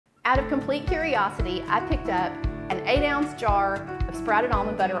Out of complete curiosity, I picked up an 8-ounce jar of sprouted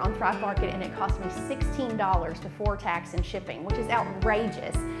almond butter on Thrive Market, and it cost me $16 before tax and shipping, which is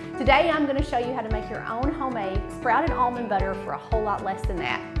outrageous. Today I'm going to show you how to make your own homemade sprouted almond butter for a whole lot less than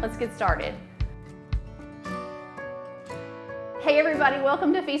that. Let's get started. Hey everybody,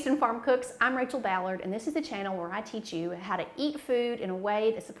 welcome to Feast and Farm Cooks. I'm Rachel Ballard, and this is the channel where I teach you how to eat food in a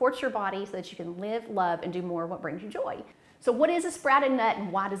way that supports your body so that you can live, love, and do more of what brings you joy. So what is a sprouted nut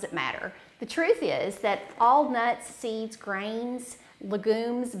and why does it matter? The truth is that all nuts, seeds, grains,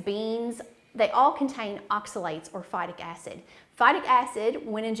 legumes, beans, they all contain oxalates or phytic acid. Phytic acid,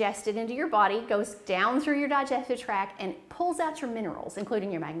 when ingested into your body, goes down through your digestive tract and pulls out your minerals,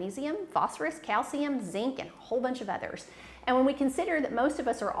 including your magnesium, phosphorus, calcium, zinc, and a whole bunch of others. And when we consider that most of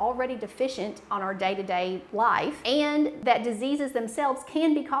us are already deficient on our day-to-day life and that diseases themselves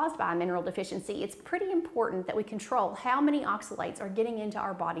can be caused by a mineral deficiency, it's pretty important that we control how many oxalates are getting into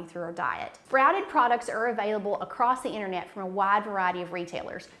our body through our diet. Sprouted products are available across the internet from a wide variety of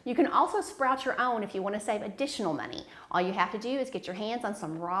retailers. You can also sprout your own if you want to save additional money. All you have to do is get your hands on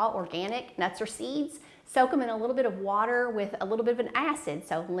some raw organic nuts or seeds, soak them in a little bit of water with a little bit of an acid,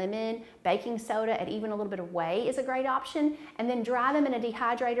 so lemon, baking soda, and even a little bit of whey is a great option, and then dry them in a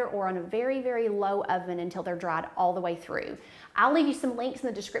dehydrator or on a very, very low oven until they're dried all the way through. I'll leave you some links in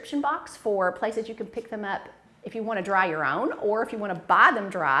the description box for places you can pick them up if you want to dry your own, or if you want to buy them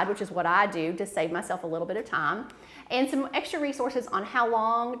dried, which is what I do to save myself a little bit of time, and some extra resources on how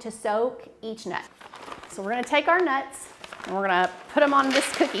long to soak each nut. So we're going to take our nuts and we're going to put them on this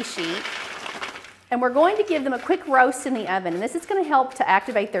cookie sheet. And we're going to give them a quick roast in the oven, and this is going to help to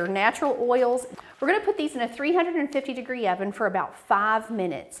activate their natural oils. We're going to put these in a 350-degree oven for about 5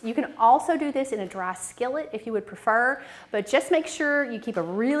 minutes. You can also do this in a dry skillet if you would prefer, but just make sure you keep a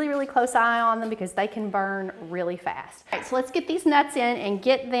really, really close eye on them because they can burn really fast. All right, so let's get these nuts in and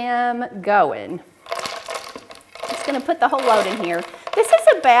get them going. Just going to put the whole load in here. This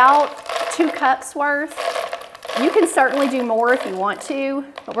is about 2 cups worth. You can certainly do more if you want to,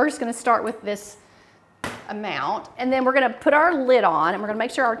 but we're just going to start with this amount, and then we're going to put our lid on and we're going to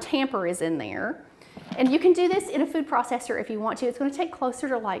make sure our tamper is in there. And you can do this in a food processor if you want to. It's going to take closer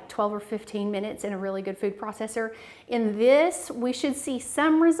to like 12 or 15 minutes in a really good food processor. In this, we should see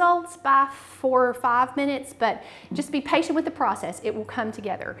some results by 4 or 5 minutes, but just be patient with the process. It will come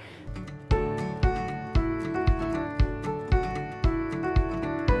together.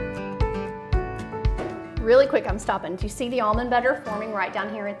 Really quick, I'm stopping. Do you see the almond butter forming right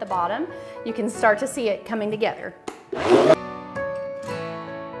down here at the bottom? You can start to see it coming together.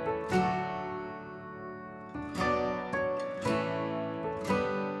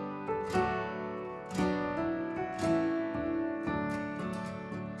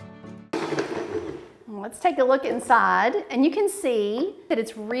 Let's take a look inside, and you can see that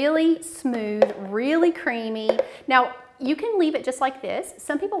it's really smooth, really creamy. Now, you can leave it just like this.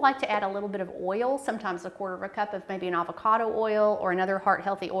 Some people like to add a little bit of oil, sometimes 1/4 cup of maybe an avocado oil or another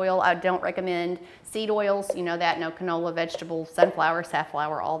heart-healthy oil. I don't recommend seed oils, you know that, no canola, vegetable, sunflower,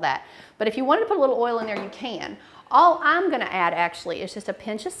 safflower, all that. But if you wanted to put a little oil in there, you can. All I'm gonna add actually is just a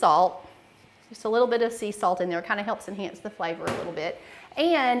pinch of salt, just a little bit of sea salt in there. It kind of helps enhance the flavor a little bit.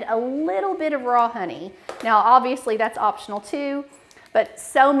 And a little bit of raw honey. Now obviously that's optional too, but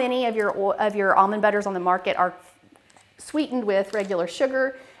so many of your almond butters on the market are sweetened with regular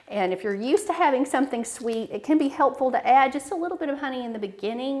sugar, and if you're used to having something sweet, it can be helpful to add just a little bit of honey in the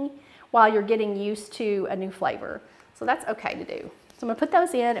beginning while you're getting used to a new flavor. So that's okay to do. So I'm gonna put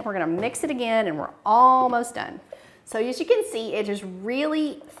those in and we're gonna mix it again, and we're almost done. So as you can see, it is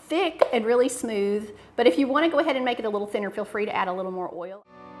really thick and really smooth, but if you wanna go ahead and make it a little thinner, feel free to add a little more oil.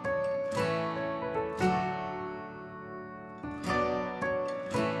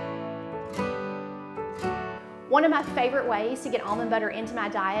 One of my favorite ways to get almond butter into my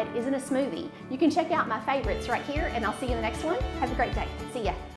diet is in a smoothie. You can check out my favorites right here, and I'll see you in the next one. Have a great day. See ya.